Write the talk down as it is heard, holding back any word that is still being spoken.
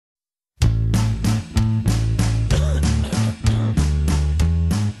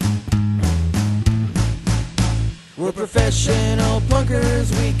We're professional punkers,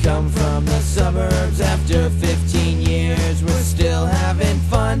 we come from the suburbs. After 15 years, we're still having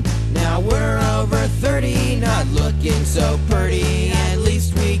fun. Now we're over 30, not looking so pretty. At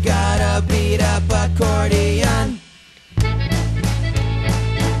least we got a beat up accordion.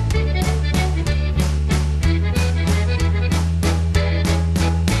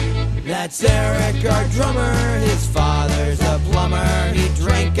 That's Eric, our drummer. His father's a plumber. He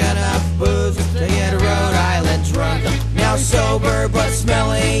drank enough booze to get Rhode Island drunk. Now sober but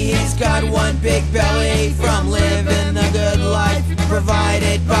smelly, he's got one big belly from living the good life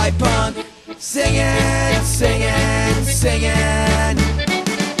provided by punk. Singing, singing, singing.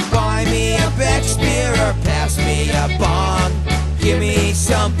 Buy me a Beck's beer or pass me a bong. Give me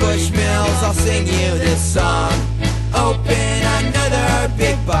some Bushmills, I'll sing you this song. Open another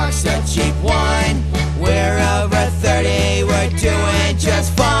big box of cheap wine. We're over 30, we're doing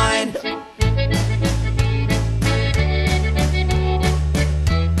just fine.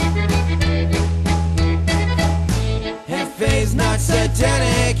 Hefe's not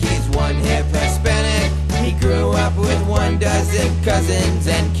satanic, he's one hip Hispanic. He grew up with 12 cousins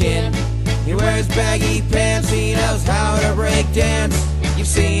and kin. He wears baggy pants, he knows how to break dance. You've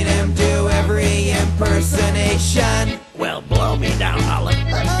seen him do every impersonation. Well, blow me down, Holland.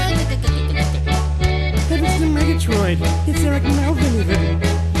 Heavens to Megatroid. It's Eric Melvin even.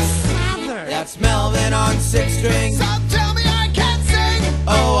 Father! That's Melvin on 6 strings. So tell me I can't sing!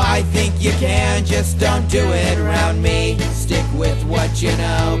 Oh, I think you can, just don't do it around me. Stick with what you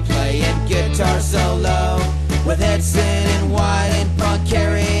know, playing guitar solo with Edson and Watt and punk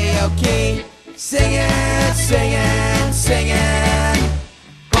karaoke. Singing, singing, singing.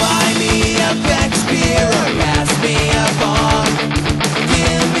 Buy me a Beck's beer or pass me a bong.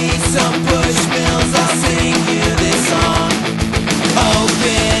 Give me some Bushmills, I'll sing you this song.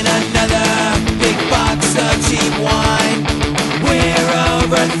 Open another big box of cheap wine. We're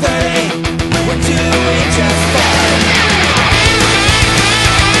over 30, we're doing just fine.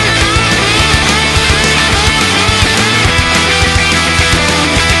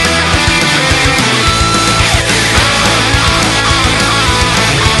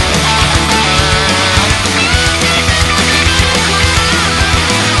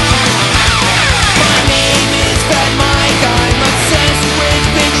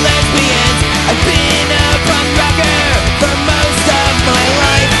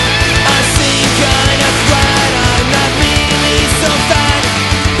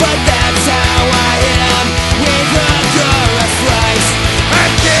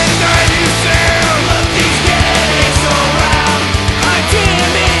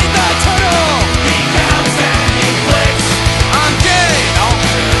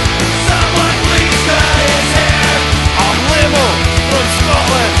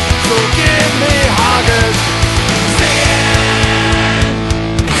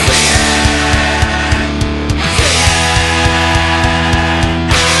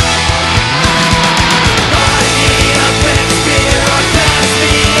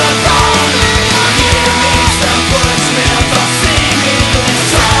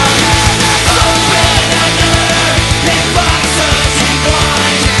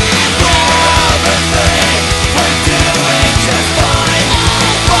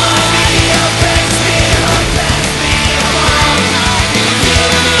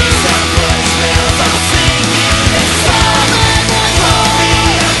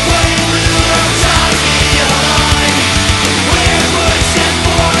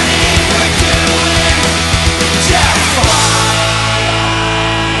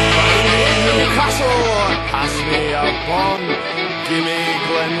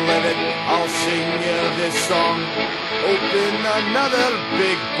 I'll sing you this song. Open another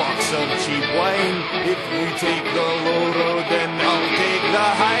big box of cheap wine. If we take the low road, then I'll take the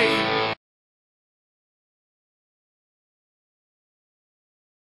high.